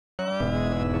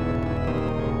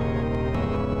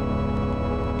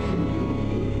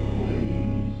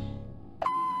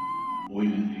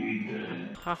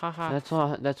Ha ha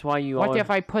ha. That's why you. What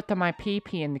if I put my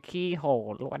pee-pee in the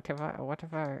keyhole? What if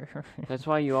I? That's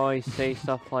why you always say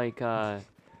stuff like brown,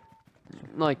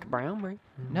 right?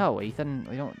 No, Ethan,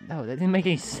 we don't. No, that didn't make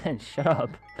any sense. Shut up.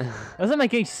 That doesn't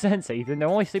make any sense, Ethan. They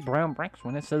only say brown bricks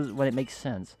when it makes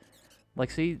sense.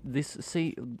 Like, see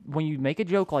when you make a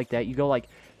joke like that, you go like,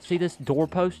 see this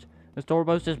doorpost? This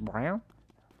doorpost is brown.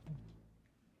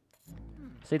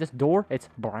 See this door? It's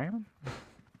brown.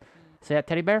 See that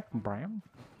teddy bear? Brown.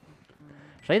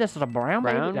 See, this is a brown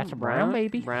baby. That's a brown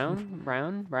baby. Brown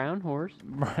horse.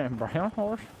 Brown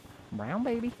horse. Brown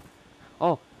baby.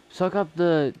 Oh, suck up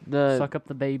the. Suck up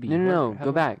the baby. No.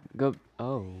 Go back. Go.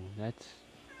 Oh, that's.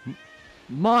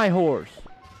 My horse.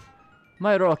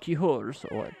 My rocky horse.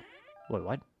 What? Wait,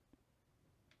 what?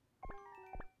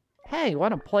 Hey,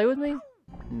 wanna play with me?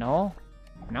 No.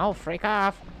 No, freak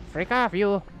off. Freak off,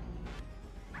 you.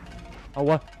 Oh,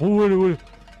 what? What?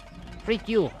 Freak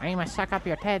you. I'm gonna suck up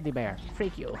your teddy bear.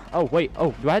 Freak you. Oh, wait.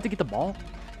 Oh, do I have to get the ball?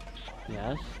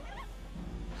 Yes.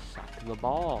 Suck the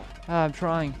ball. I'm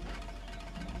trying.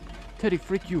 Teddy,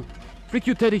 freak you. Freak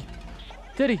you, Teddy.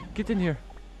 Teddy, get in here.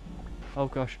 Oh,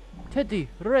 gosh. Teddy,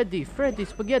 ready, Freddy,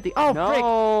 spaghetti. Oh, no. frick.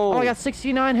 Oh, I got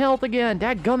 69 health again.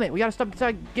 Dadgummit. We gotta stop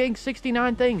getting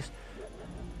 69 things.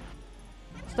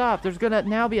 Stop. There's gonna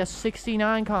now be a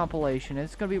 69 compilation.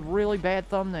 It's gonna be a really bad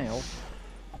thumbnail.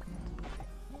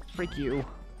 Freak you.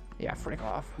 Yeah, freak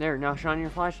off. There, now shine your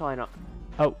flashlight on.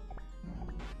 Oh.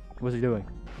 What's he doing?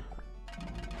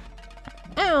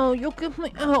 Ow, you give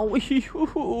me. Ow,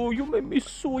 you made me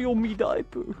soil me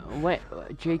diaper. Wait,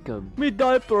 Jacob. Me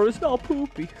diaper is now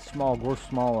poopy. Small, grow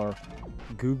smaller.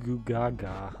 Goo goo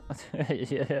gaga.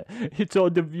 Yeah, it's all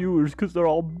the viewers because they're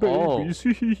all babies.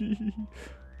 Oh.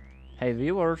 Hey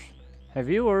viewers. Hey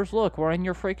viewers, look, we're in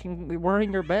your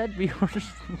bed, viewers.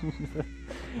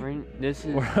 This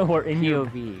is we're in POV.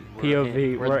 Your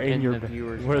POV. We're in your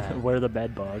viewers. We're the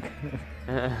bed bug.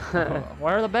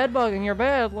 We're the bed bug in your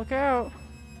bed. Look out!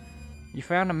 You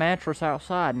found a mattress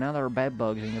outside. Now there are bed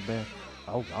bugs in your bed.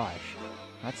 Oh gosh,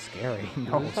 that's scary.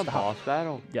 No, is this a boss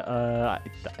battle? Yeah.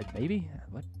 Maybe.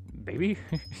 What? Baby?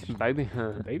 Baby.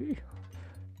 Baby?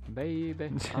 Baby.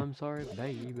 I'm sorry,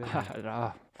 baby.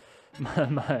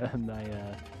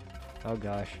 Oh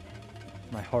gosh,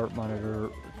 my heart monitor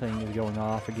thing is going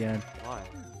off again. Why?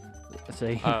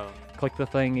 See? Oh. Click the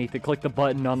thing, Ethan. Click the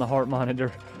button on the heart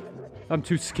monitor. I'm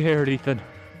too scared, Ethan.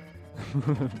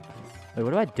 Wait,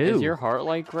 what do I do? Is your heart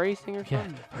like racing or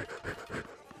something? Yeah.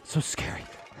 So scary.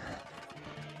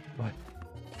 What?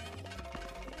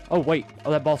 Oh wait.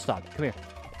 Oh, that ball stopped. Come here.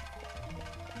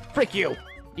 Frick you.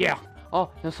 Yeah. Oh,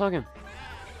 no, suck him.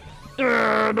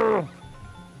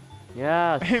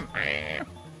 Yes.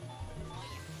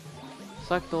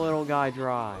 Suck the little guy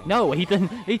dry. No, Ethan.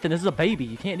 Ethan, this is a baby.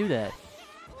 You can't do that.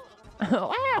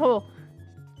 Wow.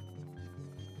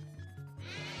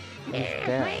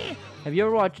 Have you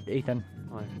ever watched Ethan?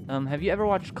 What? Have you ever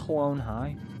watched Clone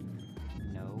High?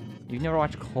 No. You've never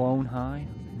watched Clone High?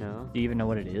 No. Do you even know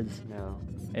what it is? No.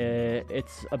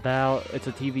 It's a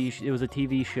TV. It was a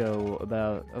TV show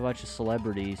about a bunch of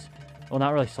celebrities. Well,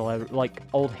 not really celebrity, like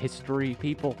old history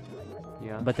people.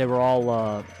 Yeah. But they were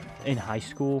all in high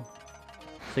school.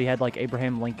 So you had like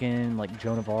Abraham Lincoln, like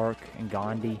Joan of Arc, and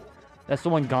Gandhi. That's the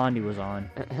one Gandhi was on.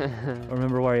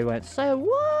 Remember where he went? Say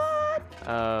what?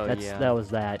 Oh, yeah. That was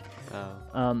that.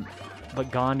 Oh.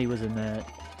 But Gandhi was in that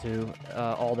too.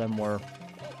 All them were,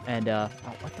 and oh,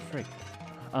 what the frick?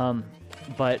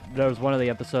 But there was one of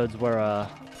the episodes where I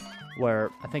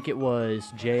think it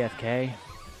was JFK.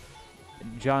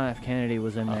 John F. Kennedy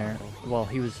was in there. Well,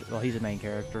 he's a main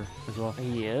character as well.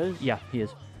 He is? Yeah, he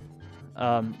is.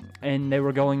 And they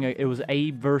were going. It was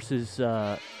Abe versus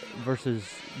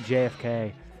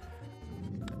JFK.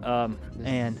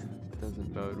 And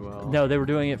doesn't bode well. No, they were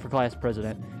doing it for class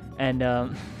president, and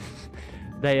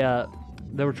they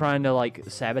were trying to like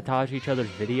sabotage each other's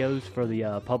videos for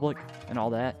the public and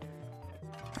all that.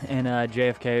 And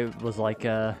JFK was like,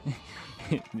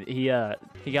 he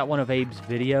got one of Abe's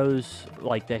videos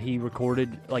like that he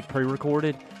recorded, like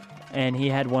pre-recorded, and he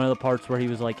had one of the parts where he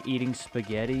was like eating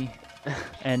spaghetti,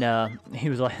 and he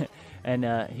was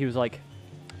like,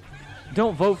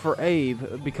 don't vote for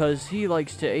Abe because he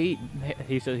likes to eat.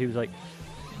 He was like,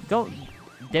 do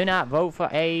not vote for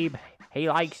Abe. He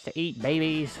likes to eat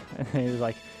babies. And he was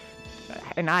like,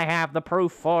 and I have the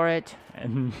proof for it.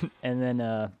 And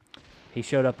then he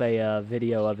showed up a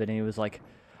video of it, and he was like,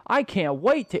 I can't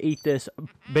wait to eat this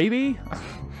baby.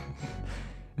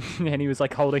 And he was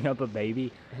like holding up a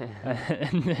baby,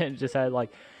 and it just had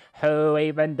like, who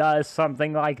even does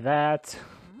something like that?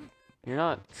 You're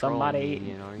not Somebody. trolling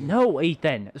me again, are you? No,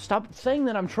 Ethan. Stop saying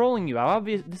that I'm trolling you.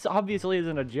 This obviously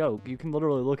isn't a joke. You can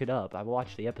literally look it up. I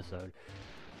watched the episode.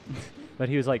 But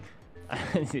he was like,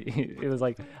 it was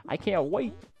like, I can't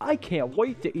wait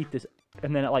to eat this.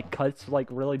 And then it like cuts like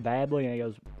really badly, and he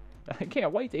goes, I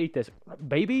can't wait to eat this,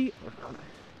 baby.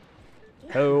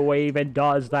 Who even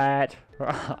does that?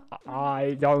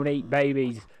 I don't eat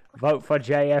babies. Vote for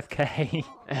JFK.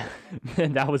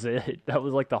 And that was it. That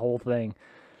was like the whole thing.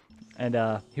 And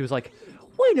he was like,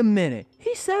 wait a minute.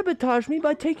 He sabotaged me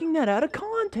by taking that out of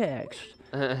context.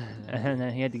 And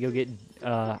then he had to go get,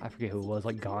 I forget who it was,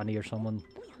 like Gandhi or someone.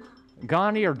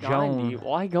 Gandhi or Joan.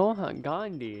 Why go on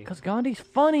Gandhi? Because Gandhi's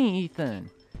funny, Ethan.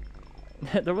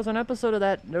 There was an episode of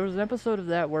that. There was an episode of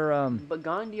that where But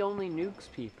Gandhi only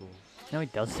nukes people. No, he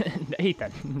doesn't.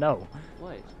 Ethan, no.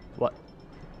 What? What?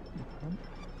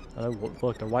 Oh,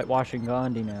 look, they're whitewashing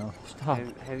Gandhi now. Stop.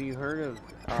 Have you heard of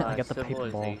I got the paper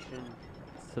ball. Civilization?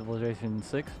 Civilization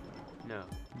 6? No,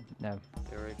 No.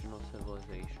 the original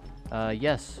Civilization.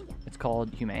 Yes. It's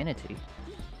called Humanity.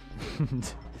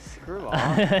 Screw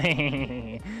off.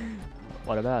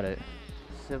 What about it?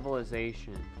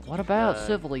 Civilization. What about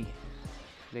Civilly?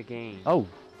 The game. Oh.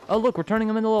 Oh, look, we're turning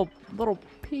them into little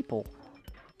people.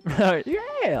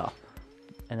 Yeah.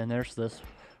 And then there's this.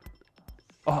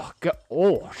 Oh, God.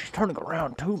 Oh, she's turning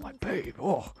around too, my babe.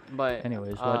 Oh. But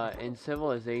anyways, what? In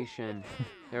Civilization,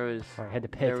 there was. Sorry, I had to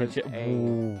pay there was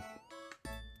attention.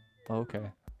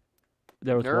 Okay.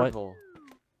 There was Nerval, what?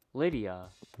 Lydia.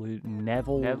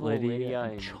 Neville, Lydia,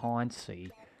 and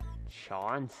Chauncey.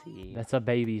 Chauncey. That's a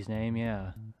baby's name,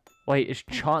 yeah. Wait, is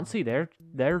Chauncey their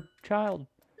child?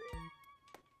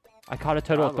 I caught a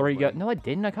total of 3 ghosts. No, I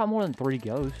didn't. I caught more than 3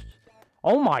 ghosts.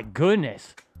 Oh my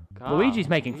goodness. God, Luigi's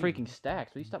making freaking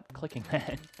stacks. Will you stop clicking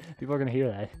that? People are going to hear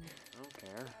that. I don't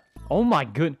care. Oh my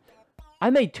good. I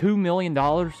made $2 million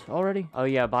already. Oh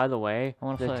yeah, by the way, I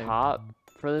wanna the say- top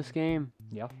for this game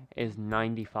Yeah. is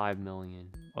 95 million.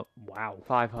 Oh, wow.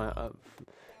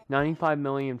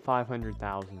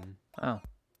 95,500,000 Oh.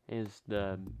 is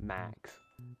the max.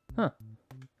 Huh.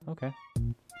 Okay.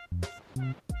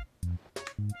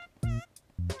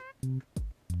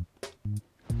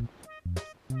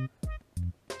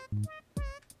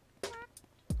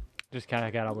 Just kind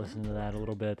of gotta listen to that a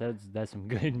little bit. That's some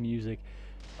good music.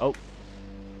 Oh,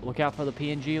 look out for the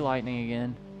PNG lightning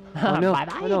again. Oh no,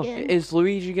 Bye-bye oh, no. again. Is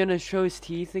Luigi gonna show his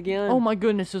teeth again? Oh my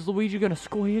goodness, is Luigi gonna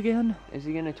squee again? Is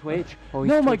he gonna twitch? Oh, he's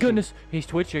No, my twitching. goodness, he's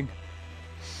twitching.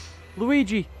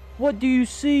 Luigi, what do you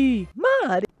see?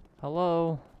 Mud.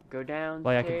 Hello. Go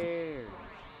downstairs. Wait,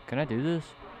 Can I do this?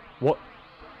 What?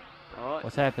 Oh,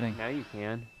 What's happening? now you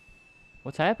can.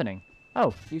 What's happening?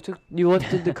 Oh, You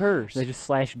lifted the curse. they just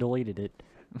deleted it.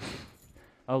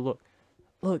 Oh,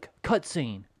 look,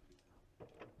 cutscene.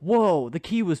 Whoa, the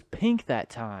key was pink that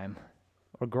time,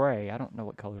 or gray. I don't know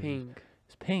what color. It is. Pink.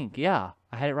 It's pink. Yeah,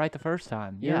 I had it right the first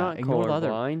time. You're yeah, not ignore the other.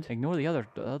 colorblind. Ignore the other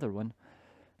one.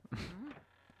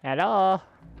 Hello.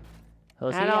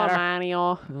 Hello,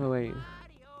 Mario. Oh wait.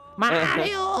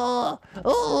 Mario.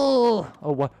 Oh.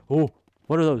 Oh what? Oh,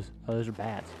 what are those? Oh, those are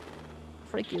bats.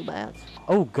 Freak you, bats.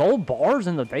 Oh, gold bars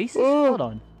in the bases. Oh. Hold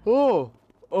on. Oh.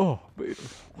 Oh, Peter.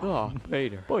 Oh,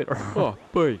 Peter. Peter. Oh,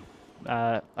 Peter.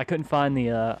 I couldn't find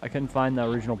the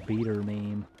original Beater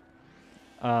meme.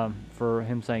 For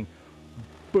him saying,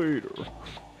 Beater.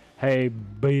 Hey,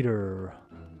 Beater.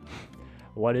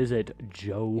 What is it,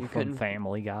 Joe from couldn't-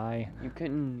 Family Guy? You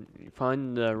couldn't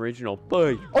find the original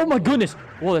Peter. Oh my goodness!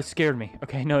 Whoa, that scared me.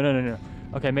 Okay, no.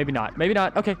 Okay, maybe not. Maybe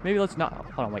not. Okay, maybe let's not.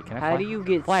 Hold on, wait. Can I? How do you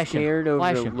get Flash him. scared over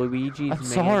Flash him. Luigi's? I'm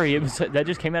sorry. It was that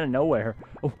just came out of nowhere.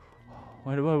 Oh,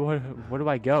 where do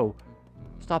I go?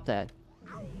 Stop that!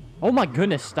 Oh my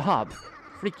goodness! Stop!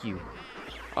 Freak you!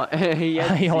 He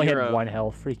had I only had zero. 1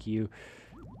 health. Freak you!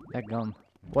 That gum.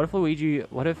 What if Luigi?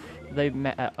 What if they?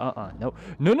 No!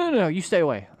 You stay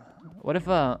away. What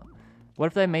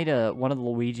if they made one of the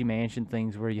Luigi Mansion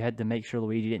things where you had to make sure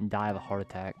Luigi didn't die of a heart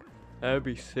attack? That'd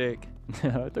be sick.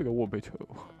 I think it would be too.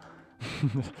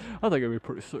 I think it'd be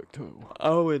pretty sick too.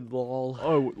 I would lol.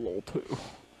 I would lol too.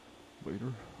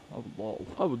 Peter, I would lol.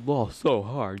 I would lol so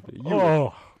hard that you.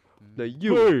 Oh, That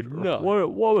you. would not.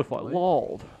 what if I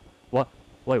lolled? What?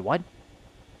 Wait, what?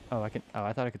 Oh, I can. Oh,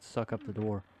 I thought I could suck up the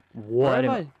door. What?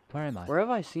 Where am I? Where have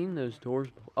I seen those doors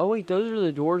before? Oh wait, those are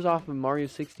the doors off of Mario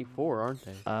 64, aren't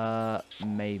they?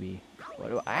 Maybe.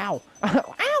 Ow!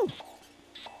 Ow!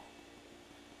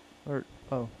 Or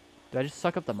oh, did I just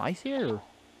suck up the mice here? Or?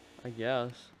 I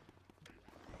guess.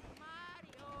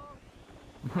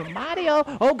 Mario!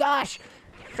 Oh gosh!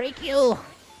 Freak you!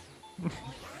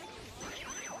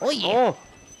 Oh yeah! Oh,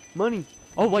 money.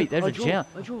 Oh wait, there's a jewel, gem.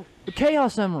 a jewel. The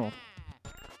Chaos Emerald.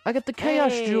 I got the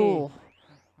Chaos Jewel.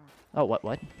 Oh, what?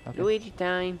 Okay. Luigi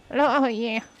time. Oh,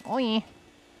 yeah. Oh, yeah.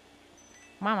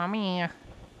 Mamma mia.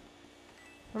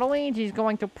 Luigi's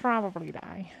going to probably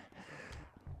die.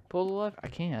 Pull the left. I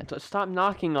can't. Stop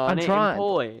knocking on it trying. and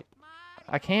pull it.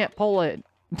 I can't pull it.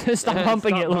 Stop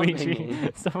humping it,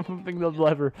 Luigi. Stop humping the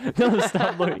lever. No,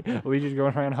 stop, Luigi. Luigi's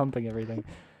going around humping everything.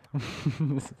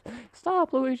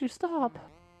 Stop, Luigi, stop.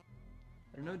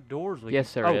 There are no doors.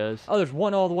 Yes, there is. Oh, there's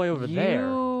one all the way over there.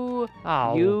 Oh,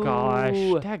 gosh.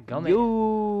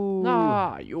 Dadgummit.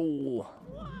 Nah, you.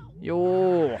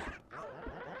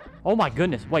 Oh, my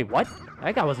goodness. Wait, what?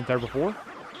 That guy wasn't there before.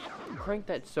 Crank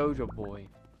that Soja boy.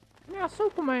 Yeah,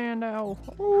 Superman now.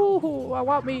 Ooh, I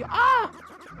want me. Ah!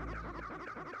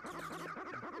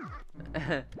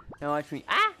 Now watch me.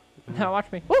 Ah! Now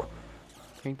watch me. Woo!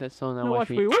 Crank that song. Now Now watch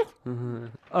me. Woo!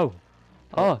 Oh.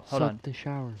 Oh, hold on. the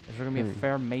shower. Is there gonna be a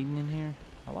fair maiden in here?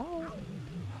 Hello?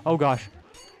 Oh gosh.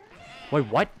 Wait,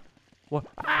 what? What?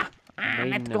 Maiden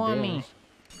Let go of me.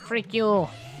 Freak you.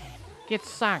 Get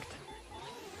sucked.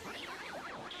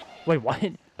 Wait, what?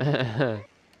 Why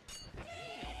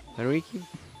do we keep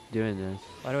doing this?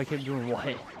 Why do I keep doing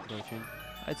what? Glitching.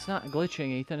 It's not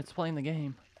glitching, Ethan. It's playing the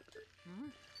game.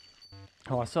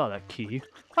 Oh, I saw that key.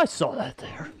 I saw that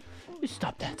there. You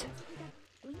stop that.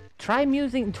 Try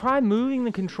moving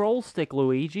the control stick,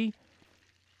 Luigi.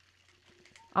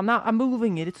 I'm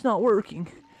moving it. It's not working.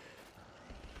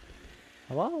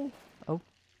 Hello? Oh.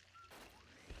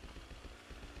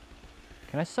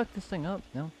 Can I suck this thing up?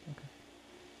 No? Okay.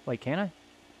 Wait, can I?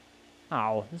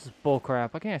 Oh, this is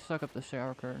bullcrap. Why can't I suck up the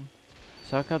shower curtain?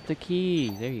 Suck up the key.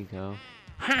 There you go.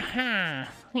 Ha ha!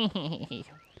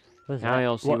 Now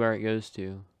you'll see where it goes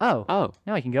to. Oh. Oh.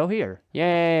 Now I can go here.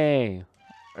 Yay!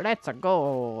 Let's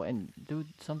go and do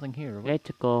something here.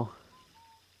 Let's go.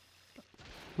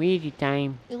 Luigi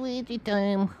time. Luigi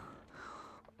time.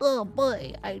 Oh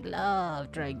boy, I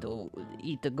love trying to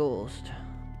eat the ghost.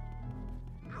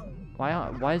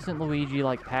 Why isn't Luigi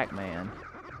like Pac-Man?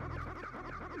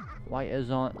 Why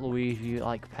isn't Luigi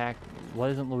like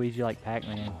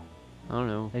Pac-Man? I don't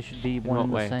know. They should be one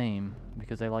and the same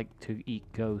because they like to eat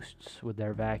ghosts with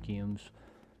their vacuums.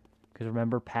 Because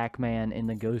remember Pac-Man in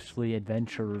the Ghostly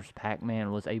Adventures,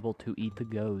 Pac-Man was able to eat the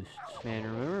ghosts. Man,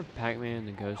 remember Pac-Man and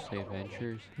the Ghostly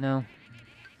Adventures? No.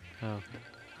 Oh.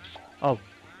 Oh.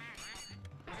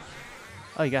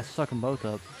 Oh, you gotta suck them both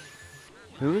up.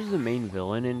 Who was the main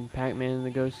villain in Pac-Man and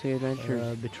the Ghostly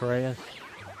Adventures? Betrayus.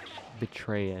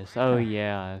 Betrayus. Oh,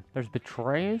 yeah. There's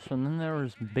Betrayus, and then there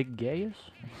was Big Gheyas.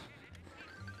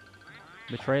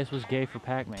 Betrayus was gay for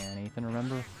Pac-Man, Ethan,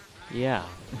 remember? Yeah.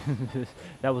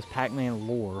 That was Pac-Man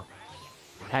lore.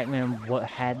 Pac-Man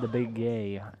had the big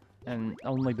gay, and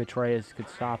only Betrayus could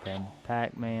stop him.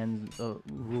 Pac-Man's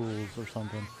rules or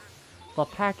something. The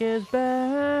pack is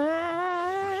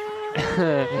back!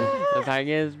 The pack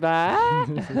is back!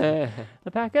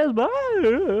 The pack is back!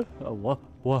 Oh,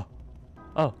 what?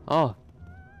 Oh. Oh.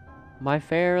 My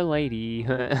fair lady.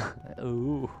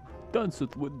 Oh. Dance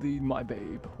it with thee, my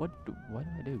babe. What do I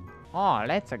do? Oh,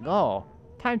 let's go.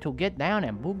 Time to get down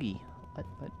and boogie. What?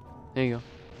 There you go.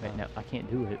 Wait, no, I can't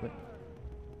do it. Wait.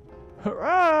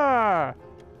 Hurrah!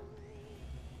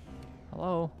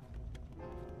 Hello?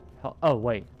 Oh,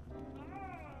 wait.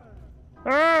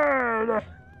 What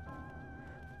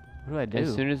do I do?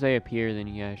 As soon as they appear, then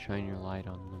you gotta shine your light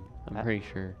on them. I'm pretty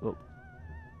sure. Well,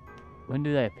 when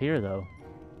do they appear, though?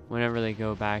 Whenever they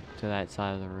go back to that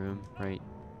side of the room, right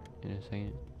in a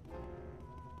second.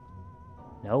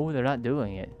 No, they're not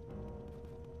doing it.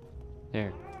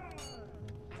 There.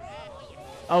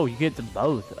 Oh, you get them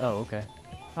both. Oh, okay.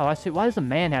 Oh, I see. Why does a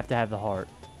man have to have the heart?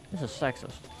 This is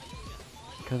sexist.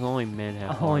 Because only men have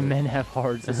hearts. Only men have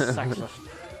hearts. This is sexist.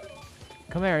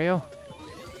 Come here, you.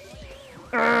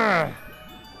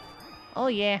 Oh,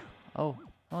 yeah. Oh.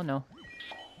 Oh, no.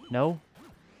 No.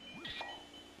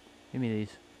 Give me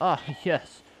these. Ah,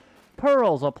 yes.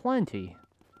 Pearls aplenty.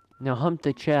 Now hump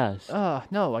the chest.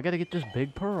 No. I gotta get this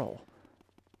big pearl.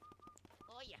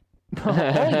 Oh, yeah. Oh,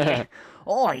 yeah.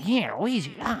 Oh, yeah.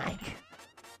 Luigi like.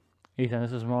 Ethan,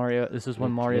 this is Mario. This is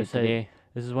when Mario said...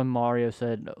 This is when Mario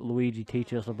said, Luigi,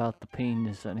 teach us about the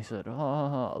penis. And he said,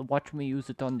 oh, watch me use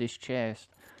it on this chest.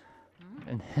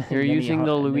 And You're using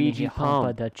the Luigi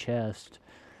pump. The chest.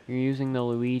 You're using the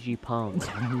Luigi pump.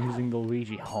 I'm using the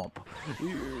Luigi hump.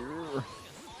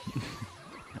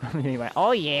 Anyway,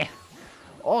 oh yeah.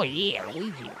 Oh yeah,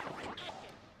 Luigi.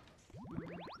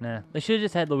 Nah, they should have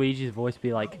just had Luigi's voice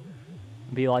be like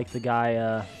the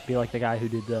guy who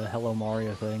did the Hello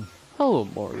Mario thing. Hello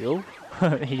Mario.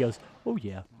 He goes, oh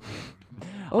yeah.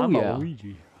 Oh I'm yeah. a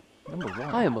Luigi. Number one.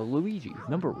 I am a Luigi.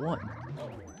 Number one.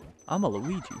 I'm a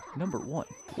Luigi, #1.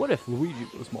 What if Luigi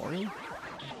was Mario?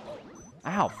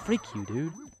 Ow, freak you,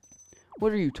 dude.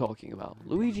 What are you talking about?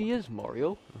 Luigi is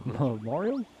Mario.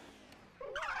 Mario?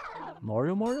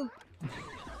 Mario?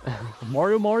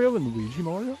 Mario and Luigi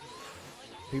Mario?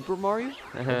 Paper Mario?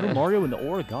 Paper Mario and the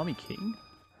Origami King?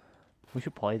 We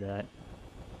should play that.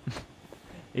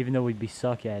 Even though we'd be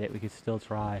suck at it, we could still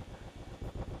try.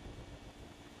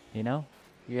 You know?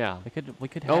 Yeah. We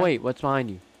could have... Oh wait, what's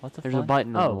behind you? What's the There's a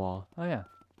button on the wall. Oh yeah.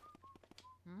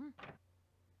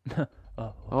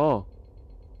 Oh.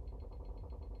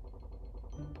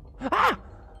 Ah!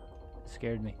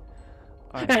 Scared me.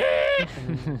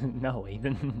 No,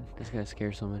 Ethan. It's gonna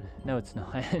scare someone. No, it's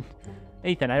not.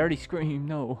 Ethan, I already screamed.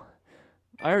 No.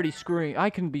 I already screamed.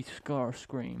 I can be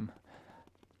scream.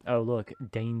 Oh, look.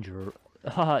 Danger.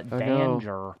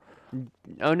 Danger.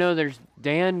 Oh no, there's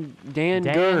Dan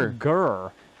Gurr.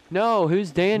 Gurr. No,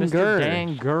 who's Dan Mr. Gurr?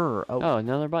 Dan Gurr. Oh,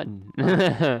 another button.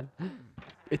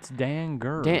 It's Dan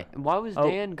Gurr. Why was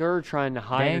Dan Gurr trying to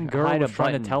hide, Dan Gurr was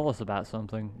trying to tell us about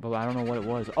something, but I don't know what it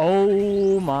was.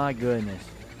 Oh my goodness.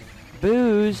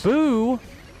 Booze. Boo!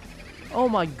 Oh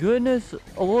my goodness.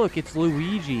 Oh look, it's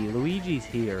Luigi. Luigi's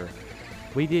here.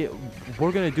 We're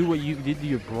gonna do what you did to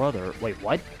your brother. Wait,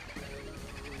 what?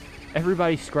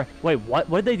 Everybody Wait, what?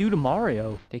 What'd they do to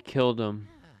Mario? They killed him.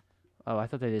 Oh, I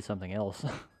thought they did something else.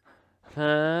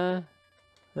 Huh?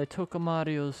 They took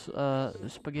Mario's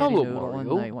spaghetti Hello, noodle Mario. and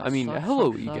they I mean,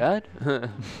 hello, Egadd.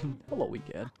 Hello,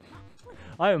 Egadd.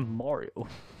 I am Mario.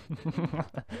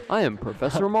 I am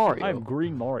Professor Mario. I am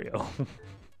Green Mario.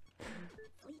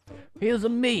 Here's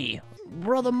me,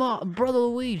 Brother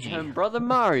Luigi. I'm Brother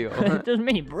Mario. There's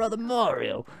me, Brother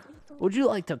Mario. Would you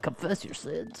like to confess your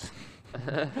sins?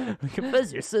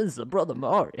 Confess your sins to Brother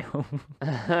Mario.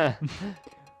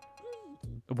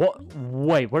 What?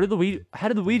 Wait, how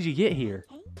did Luigi get here?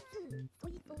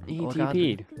 He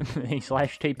TP'd. He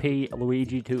 /TP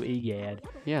Luigi to Egadd.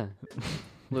 Yeah.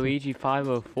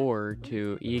 Luigig504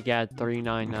 to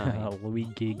Egadd199.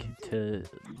 Luigig to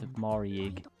the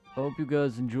Mariig. I hope you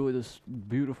guys enjoy this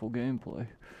beautiful gameplay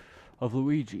of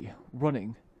Luigi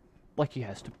running like he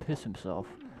has to piss himself.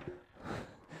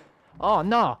 Oh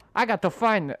no, I got to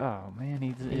find. Oh man,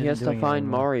 he has to find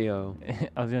Mario.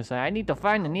 I was gonna say I need to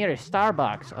find the nearest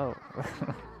Starbucks. Oh,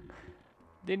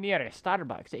 the nearest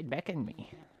Starbucks. It beckoned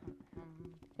me.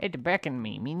 It beckoned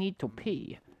me. Me need to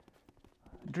pee.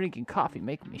 Drinking coffee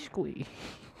make me squeak.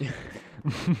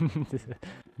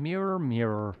 Mirror,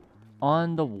 mirror,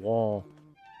 on the wall.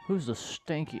 Who's the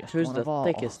stinkiest? Who's one the of all?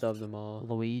 thickest of them all?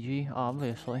 Luigi,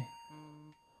 obviously.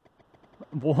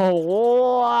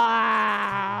 Whoa!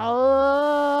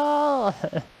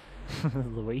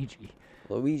 Luigi.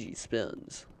 Luigi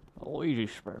spins. Luigi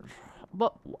spins.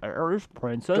 But where is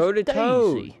Princess Go to Daisy?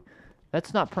 Toad.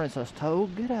 That's not Princess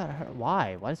Toad. Get out of here.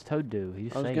 Why? Why does Toad do?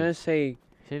 He's I was gonna say,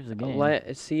 saves the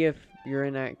game. see if you're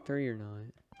in Act 3 or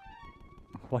not.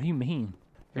 What do you mean?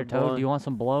 You're Toad, blowing- do you want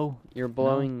some blow? You're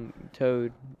blowing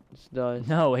Toad's dust.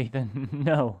 No, Ethan.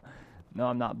 No. No,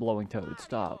 I'm not blowing Toad.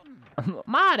 Stop.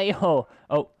 Mario!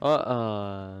 Oh.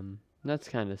 That's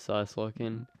kind of sus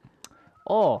looking.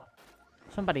 Oh.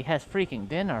 Somebody has freaking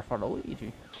dinner for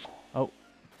Luigi. Oh.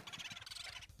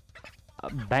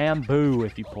 Bamboo,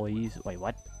 if you please. Wait,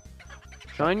 what?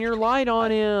 Shine your light on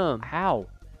him! How?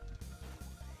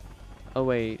 Oh,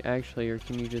 wait, actually, or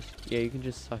can you just... Yeah, you can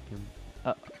just suck him.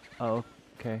 Oh,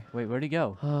 okay. Wait, where'd he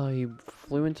go? Oh, he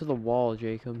flew into the wall,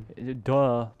 Jacob.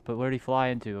 Duh. But where'd he fly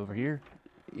into? Over here?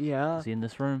 Yeah. Is he in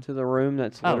this room? To the room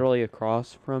that's literally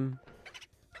across from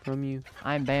you.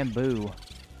 I'm Bamboo.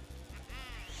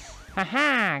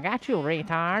 Haha, got you,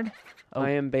 retard. Oh.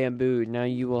 I am Bamboo. Now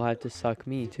you will have to suck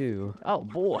me, too. Oh,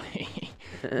 boy.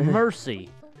 Mercy.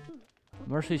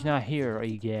 Mercy's not here,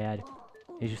 Egadd.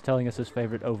 He's just telling us his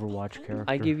favorite Overwatch character.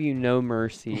 I give you no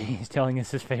mercy. He's telling us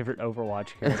his favorite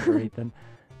Overwatch character, Ethan.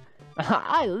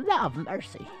 I love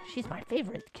Mercy. She's my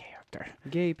favorite character.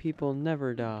 Gay people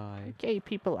never die. Gay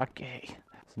people are gay.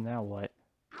 So now what?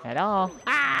 At all?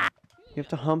 Ah! You have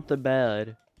to hump the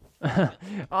bed.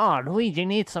 Oh, Luigi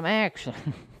needs some action.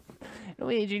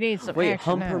 Luigi needs some Wait, action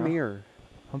hump now. her mirror.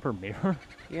 Hump her mirror?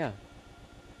 Yeah.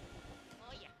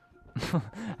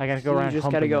 I gotta go around You just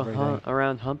humping gotta go everything.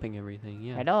 around humping everything,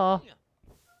 yeah. At all?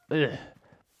 Ugh.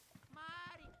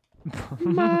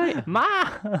 Ma!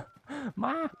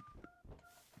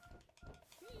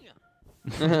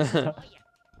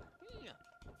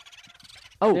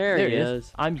 Oh, there he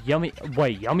is. I'm Yummy.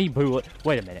 Wait, Yummy Boo.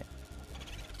 Wait a minute.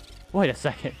 Wait a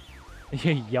second.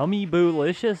 Yummy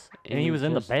Boolicious? And he was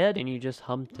in the bed? And you just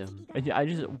humped him. I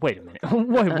just. Wait a minute.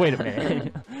 Wait a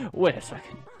minute. Wait a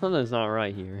second. Something's not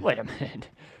right here. Wait a minute.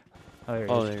 Oh, there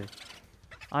he Oh, is. there.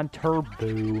 I'm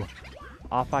Turbo.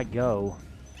 Off I go.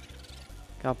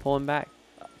 Gotta pull him back.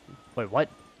 Wait, what?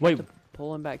 Wait,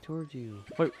 Pull him back towards you.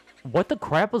 wait. What the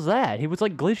crap was that? He was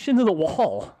like glitched into the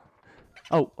wall.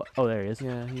 Oh, there he is.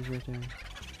 Yeah, he's right there.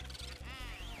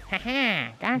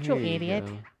 Haha, got you, idiot.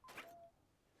 Go.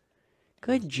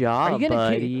 Good job,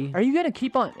 buddy. Are you gonna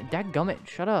keep on? Dadgummit,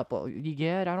 shut up. You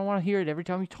get? I don't want to hear it every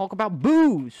time you talk about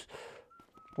booze.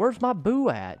 Where's my boo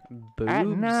at? Boobs? At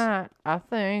night, I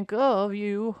think of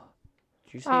you.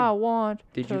 Did you say, I want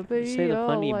did to you be say the a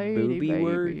funny lady, booby baby.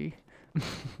 word?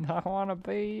 I want to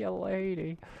be a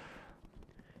lady.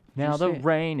 Did Now you the say-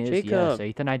 rain is Jacob. yes,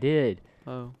 Ethan. I did.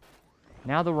 Oh.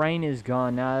 Now the rain is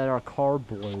gone. Now that our car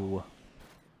blew.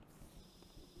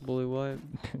 Blue what?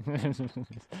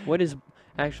 What is...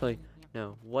 Actually,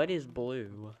 no. What is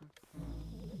blue?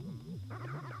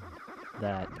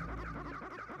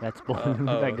 That's blue. Oh, that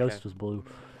okay. ghost was blue.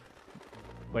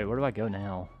 Wait, where do I go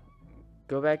now?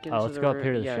 Go back into Oh, let's the go up room.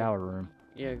 here to the Yeah, shower room.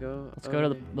 Yeah, go... Let's go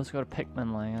to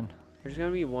Pikmin Land. There's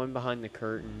gonna be one behind the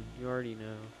curtain. You already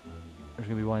know. There's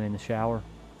gonna be one in the shower.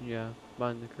 Yeah,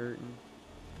 behind the curtain.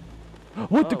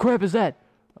 What the Oh. crap is that?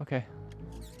 Okay.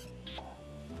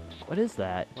 What is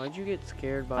that? Why'd you get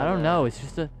scared by I don't that? know. It's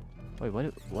just a. Wait,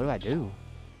 what do I do?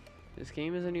 This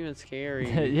game isn't even scary.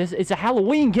 It's a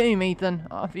Halloween game, Ethan.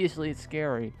 Obviously, it's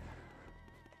scary.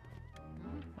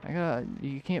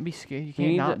 You can't be scared. You can't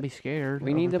need not to- be scared.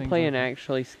 We over need to things play like an that.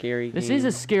 actually scary game. This is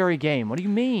a scary game. What do you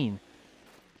mean?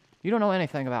 You don't know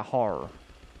anything about horror.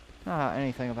 Not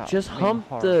anything about. Just being hump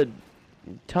horror. the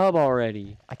tub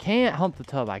already. I can't hump the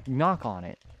tub. I knock on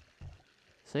it.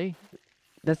 See?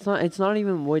 That's not. It's not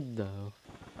even wood though.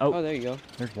 Oh. There you go.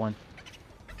 There's one.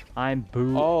 I'm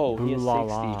boo. Oh, boo he has la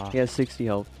 60. la. He has 60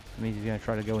 health. That means he's gonna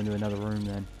try to go into another room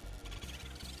then.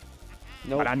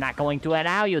 Nope. But I'm not going to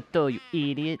allow you to, you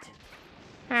idiot.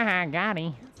 Haha, got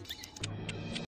him.